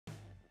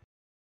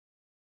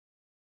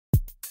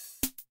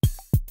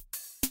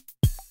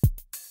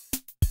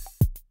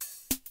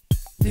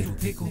Little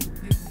Pickle.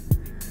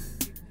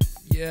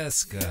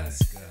 Yes,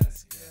 guys.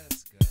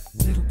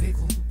 Little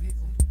Pickle.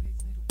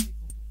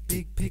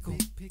 Big Pickle.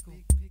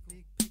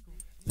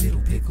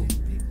 Little Pickle.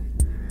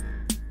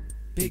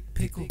 Big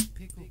Pickle.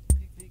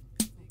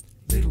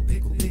 Little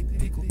Pickle, Big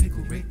Pickle,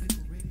 Pickle Rick.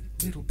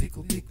 Little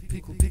Pickle, Big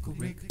Pickle, Pickle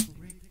Rick.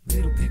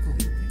 Little Pickle.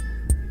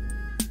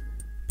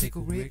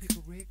 Pickle Rick.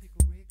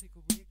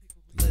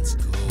 Let's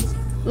go.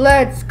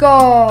 Let's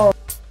go!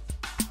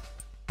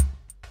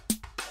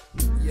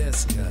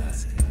 Yes,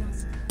 guys.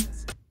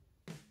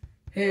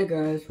 Hey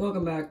guys,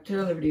 welcome back to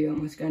another video.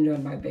 I'm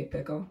joined by Big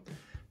Pickle.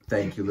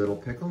 Thank you, Little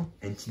Pickle.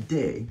 And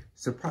today,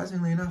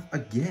 surprisingly enough,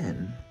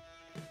 again,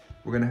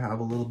 we're gonna have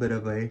a little bit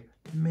of a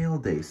mail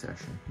day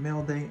session.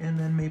 Mail day, and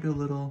then maybe a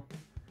little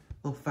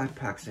fat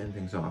pack to end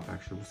things off.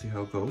 Actually, we'll see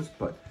how it goes.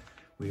 But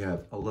we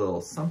have a little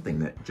something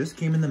that just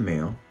came in the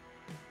mail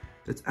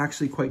that's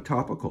actually quite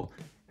topical.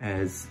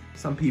 As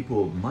some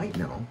people might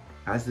know,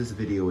 as this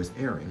video is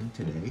airing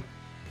today,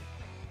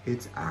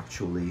 it's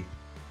actually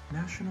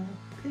National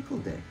Pickle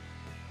Day.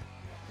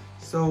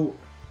 So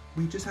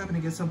we just happen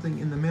to get something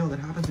in the mail that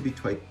happens to be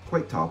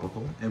quite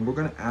topical, and we're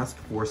gonna ask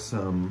for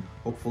some,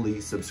 hopefully,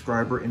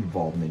 subscriber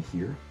involvement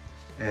here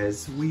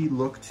as we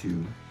look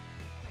to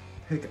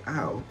pick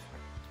out,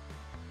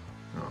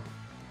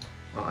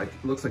 well, it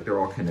looks like they're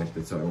all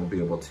connected, so I won't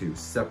be able to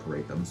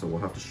separate them, so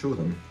we'll have to show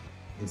them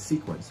in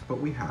sequence.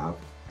 But we have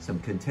some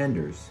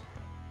contenders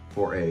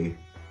for a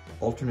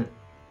alternate,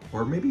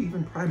 or maybe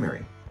even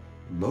primary,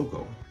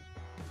 logo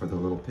for the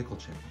Little Pickle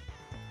channel.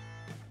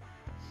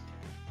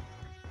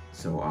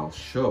 So I'll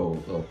show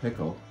Little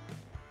Pickle.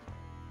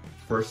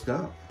 First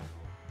up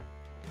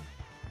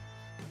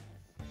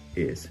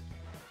is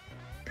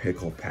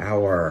Pickle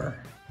Power.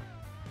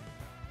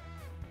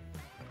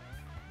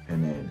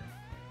 And then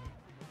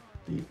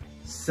the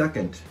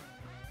second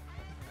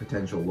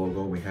potential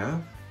logo we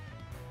have,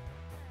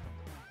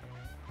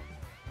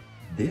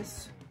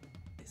 this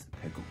is a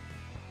pickle.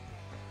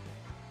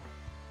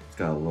 It's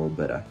got a little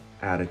bit of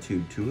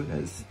attitude to it,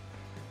 as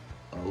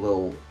a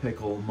little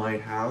pickle might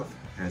have,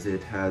 as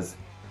it has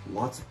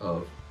lots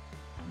of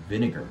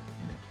vinegar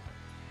in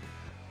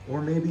it.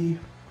 Or maybe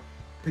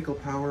Pickle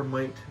Power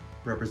might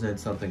represent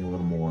something a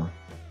little more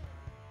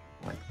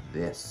like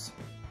this.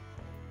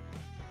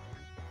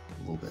 A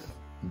little bit of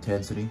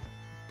intensity.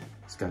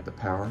 It's got the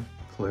power,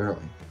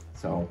 clearly.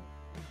 So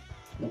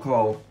we'll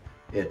call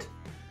it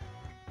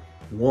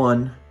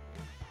 1,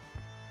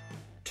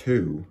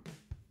 2,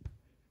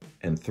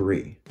 and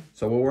 3.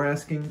 So what we're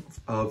asking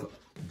of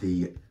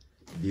the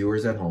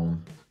viewers at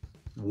home,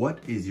 what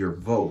is your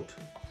vote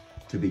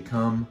to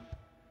become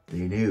the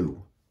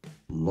new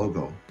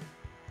logo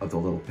of the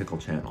Little Pickle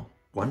channel?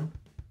 1,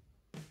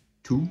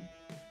 2,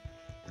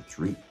 or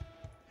 3?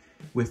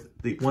 With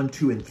the 1,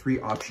 2, and 3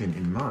 option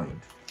in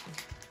mind,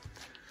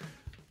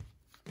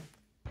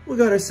 we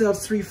got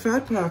ourselves 3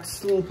 fat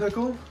packs, Little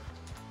Pickle.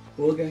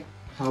 Okay.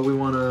 How we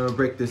want to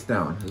break this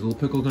down? Is Little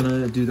Pickle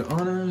gonna do the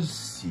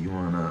honors? You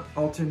want to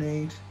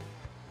alternate?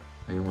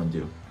 How you want to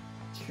do?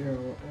 Sure,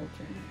 we'll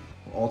alternate.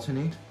 We'll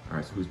alternate? All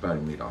right, so who's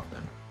batting lead off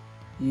then?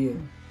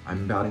 You.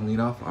 I'm batting lead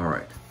off? All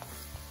right.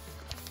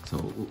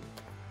 So,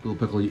 Little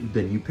Pickle,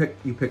 then you pick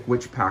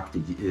which pack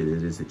it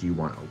is that you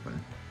want to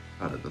open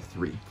out of the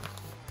 3.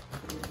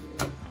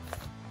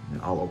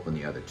 And I'll open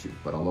the other 2,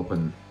 but I'll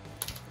open...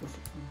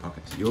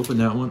 Okay, so you open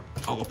that one.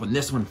 I'll open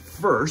this one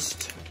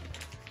first.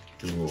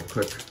 Do a little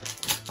quick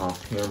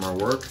off-camera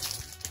work.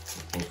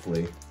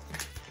 Hopefully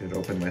get it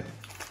open with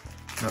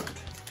not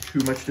too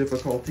much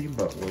difficulty,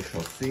 but we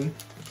shall see.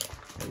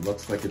 It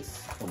looks like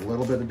it's a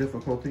little bit of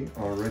difficulty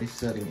already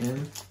setting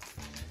in.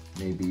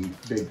 Maybe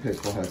Big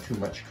Pickle had too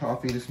much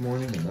coffee this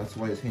morning, and that's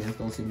why his hands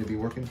don't seem to be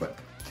working, but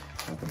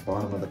at the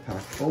bottom of the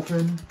pack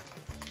open.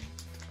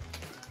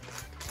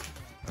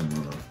 I'm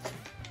gonna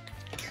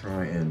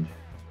try and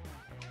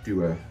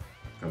do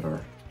got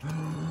our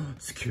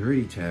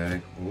security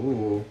tag.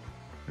 Oh,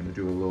 gonna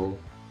do a little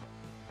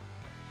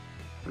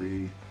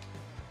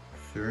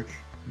research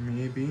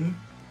maybe to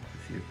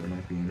see if there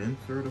might be an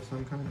insert of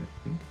some kind.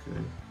 I think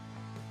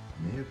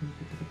may have been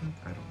picked up.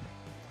 I don't know.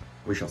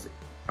 We shall see.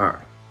 All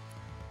right,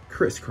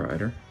 Chris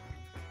Kreider,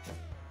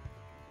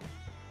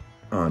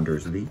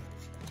 Anders Lee,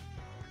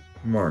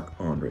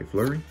 Marc-Andre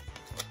Fleury,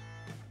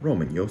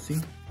 Roman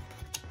Josi,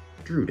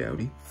 Drew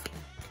Doughty,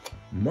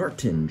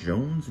 Martin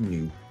Jones,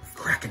 new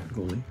Kraken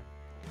goalie,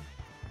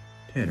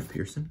 Tanner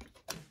Pearson,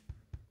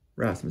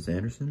 Rasmus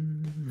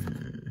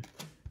Anderson,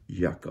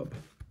 Jakob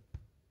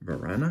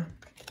Varana,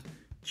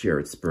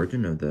 Jared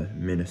Spurgeon of the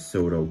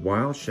Minnesota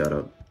Wild, shout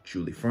out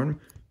Julie Farnham,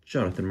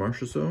 Jonathan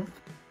Marchessault,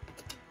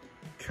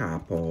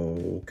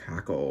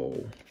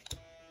 Kako,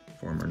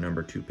 former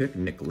number 2 pick,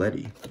 Nick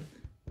Leddy,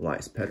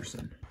 Elias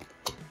Pettersson,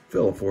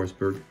 Phil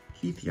Forsberg,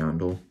 Keith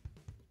Yandel,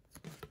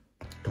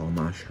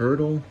 Tomas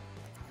Hertl,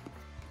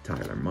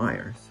 Tyler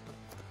Myers,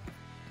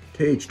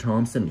 Tage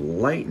Thompson,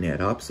 lighting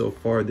it up so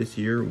far this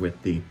year with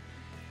the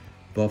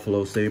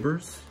Buffalo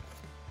Sabres,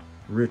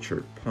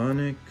 Richard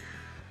Panik,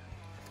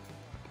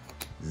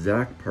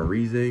 Zach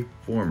Parise,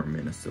 former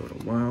Minnesota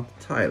Wild,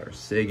 Tyler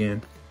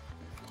Seguin,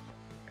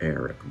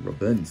 Eric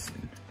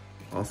Robinson,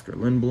 Oscar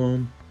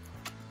Lindblom,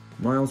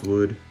 Miles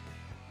Wood,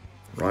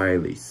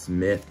 Riley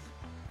Smith,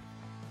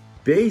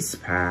 base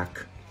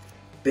pack,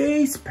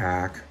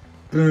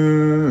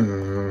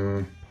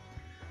 boom.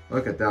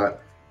 Look at that,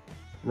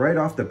 right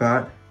off the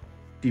bat,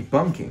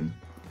 debunking.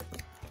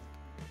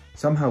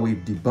 Somehow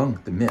we've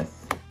debunked the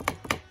myth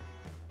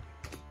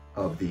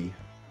of the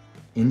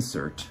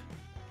insert,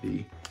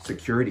 the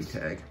security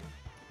tag.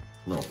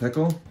 Little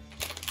Pickle,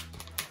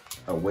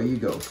 away you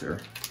go, sir.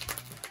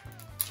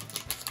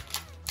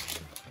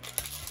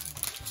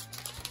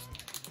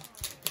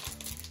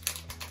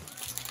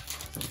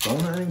 So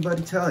don't let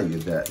anybody tell you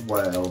that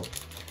while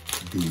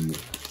the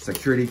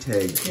security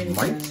tag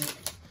might...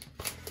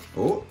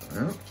 Oh,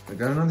 well, I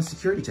got another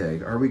security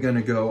tag. Are we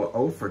gonna go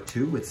 0 for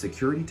 2 with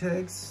security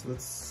tags?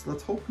 Let's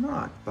hope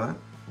not, but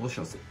we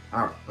shall see.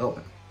 All right, Little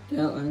Pickle.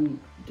 Dylan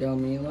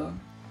Delmila.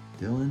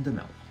 Dylan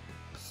DeMello.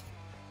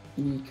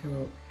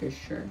 Nico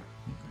Fisher.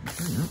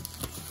 Yeah.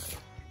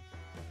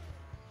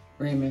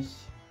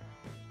 Ramus.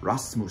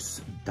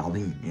 Rasmus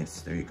Dahlin.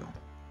 Yes, there you go.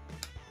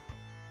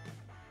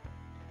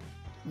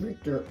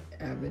 Victor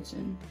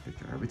Abbottson.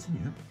 Victor Arvidsson,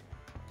 yeah.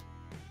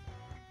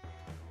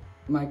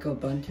 Michael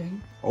Bunting.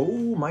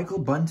 Oh, Michael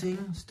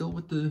Bunting, still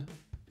with the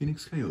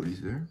Phoenix Coyotes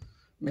there.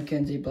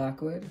 Mackenzie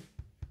Blackwood.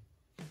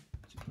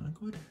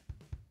 Blackwood.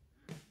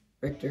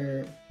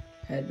 Victor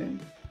Hedman.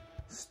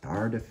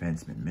 Star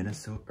defenseman,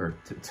 Minnesota, or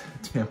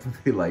Tampa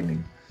Bay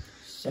Lightning.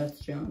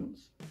 Seth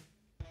Jones.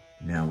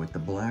 Now with the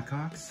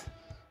Blackhawks,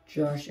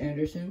 Josh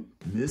Anderson.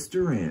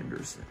 Mr.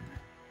 Anderson.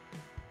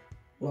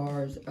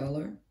 Lars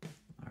Eller.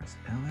 Lars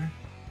Eller.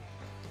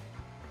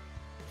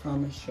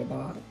 Thomas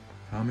Shabbat.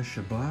 Thomas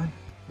Shabbat.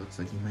 Looks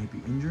like he might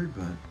be injured,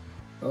 but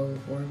Bo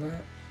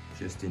Horvat.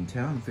 just in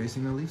town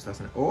facing the Leafs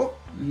last night. Oh!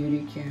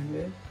 UD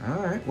Canvas.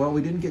 All right, well,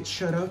 we didn't get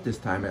shut out this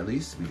time, at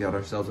least. We got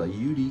ourselves a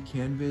UD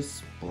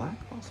Canvas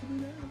Black, possibly,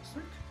 there, looks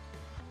like.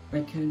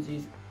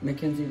 Mackenzie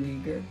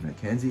Leaguer.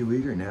 Mackenzie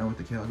Weegar now with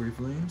the Calgary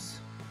Flames.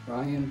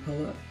 Ryan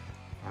Pullip.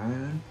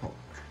 Ryan Polk.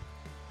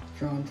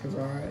 John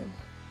Tavares.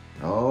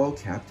 Oh,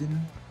 Captain.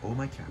 Oh,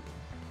 my Captain.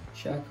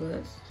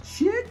 Checklist.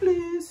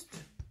 Checklist.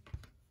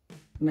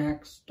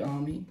 Max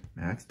Domi.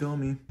 Max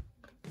Domi.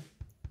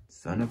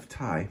 Son of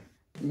Ty.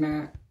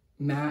 Matt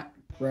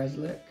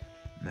Greslick.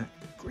 Matt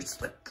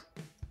Grislick.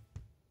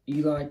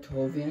 Eli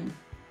Tovian.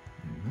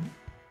 Mm-hmm.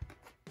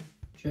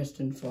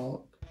 Justin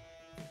Falk.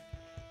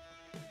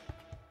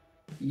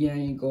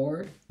 Yanni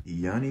Gord.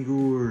 Yanni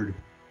Gourde.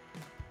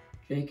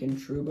 Jake and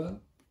Truba.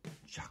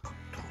 Jacob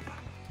Truba.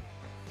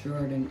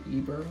 Jordan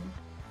Ebro.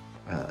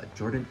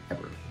 Jordan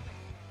Eber.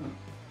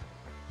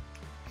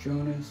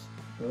 Jonas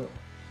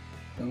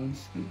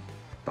Donski.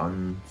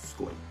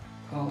 Donskoy.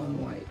 Colin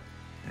White.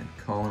 And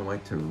Colin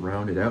White to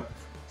round it out.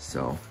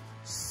 So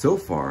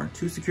far,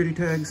 2 security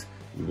tags,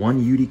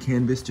 1 UD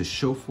canvas to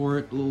show for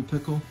it, Little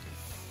Pickle.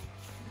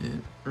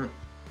 And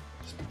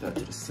just put that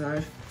to the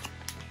side.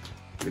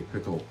 Big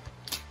Pickle,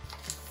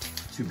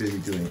 too busy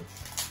doing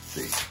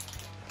the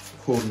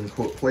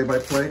quote-unquote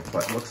play-by-play,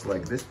 but looks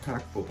like this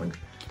pack opened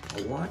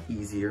a lot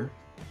easier.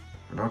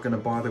 We're not gonna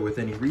bother with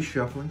any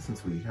reshuffling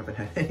since we haven't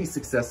had any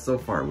success so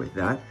far with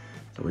that.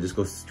 So we'll just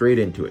go straight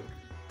into it.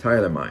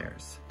 Tyler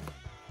Myers.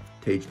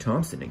 Tage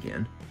Thompson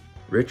again,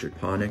 Richard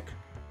Panik,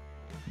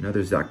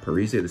 another Zach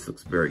Parise. This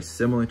looks very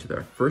similar to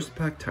their first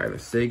pack. Tyler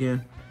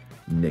Seguin,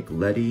 Nick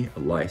Leddy,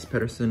 Elias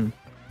Pettersson,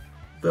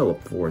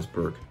 Philip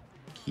Forsberg,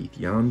 Keith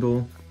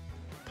Yandel,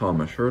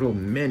 Thomas Hertl,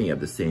 many of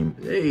the same.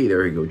 Hey,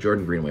 there you go,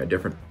 Jordan Greenway, a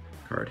different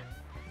card.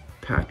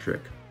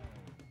 Patrick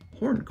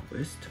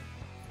Hornquist,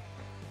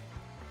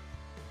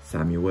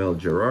 Samuel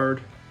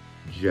Gerard,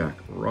 Jack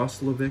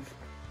Roslovic,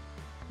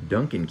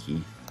 Duncan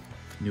Keith,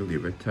 newly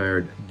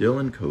retired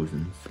Dylan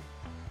Cozens,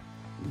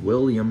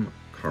 William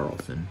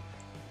Carlson,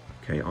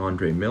 okay,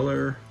 Andre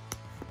Miller.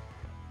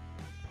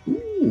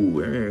 Ooh,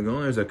 there you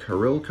go, there's a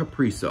Kirill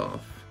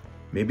Kaprizov.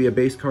 Maybe a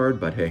base card,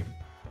 but hey,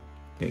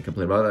 can't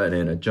complain about that.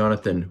 And a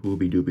Jonathan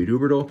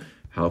Huberdeau.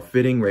 How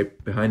fitting,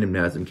 right behind him,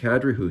 Nazem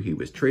Kadri, who he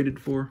was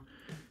traded for.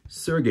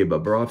 Sergei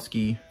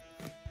Bobrovsky.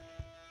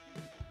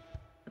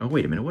 Oh,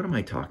 wait a minute, what am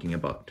I talking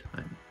about?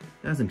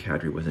 Nazem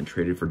Kadri wasn't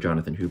traded for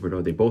Jonathan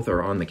Huberdeau. They both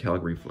are on the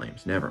Calgary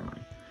Flames, never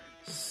mind.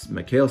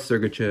 Mikhail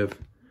Sergachev,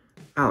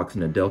 Alex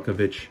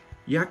Nedeljkovic,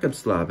 Jakub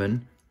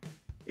Slavin,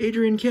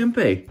 Adrian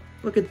Kempe.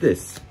 Look at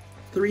this.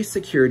 3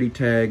 security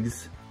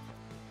tags,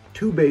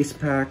 2 base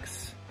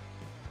packs,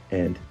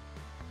 and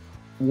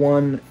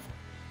 1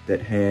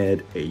 that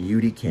had a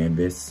UD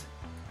canvas.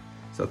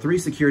 So 3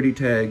 security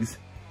tags,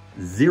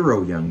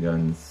 0 Young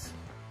Guns.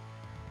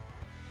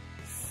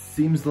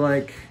 Seems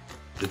like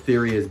the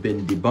theory has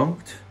been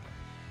debunked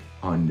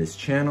on this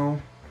channel,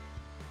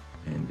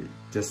 and it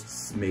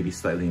just maybe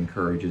slightly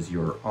encourages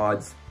your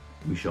odds.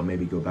 We shall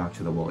maybe go back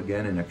to the well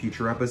again in a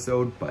future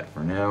episode, but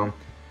for now,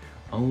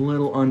 a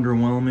little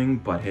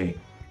underwhelming, but hey,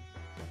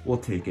 we'll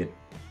take it.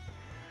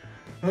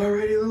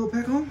 Alrighty, Little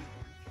Pickle.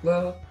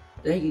 Well,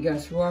 thank you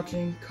guys for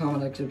watching.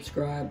 Comment, like,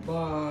 subscribe.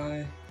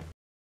 Bye.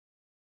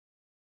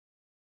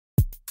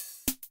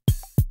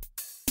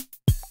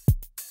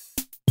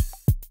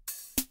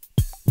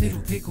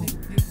 Pickle.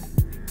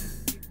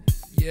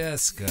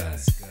 Yes, God.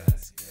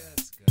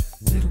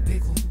 Little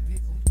Pickle.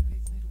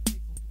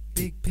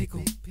 Big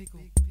Pickle.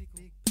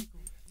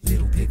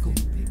 Little Pickle.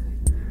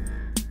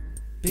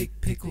 Big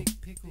Pickle.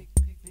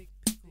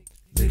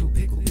 Little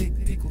Pickle,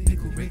 Big Pickle,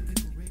 Pickle Rick.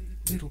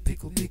 Little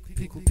Pickle, Big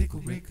Pickle,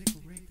 Pickle Rick.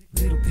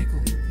 Little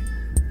Pickle.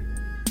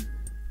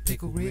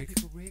 Pickle Rick.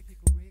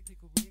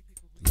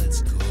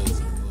 Let's go.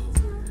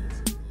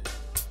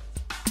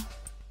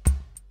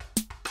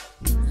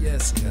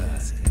 Yes,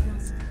 God.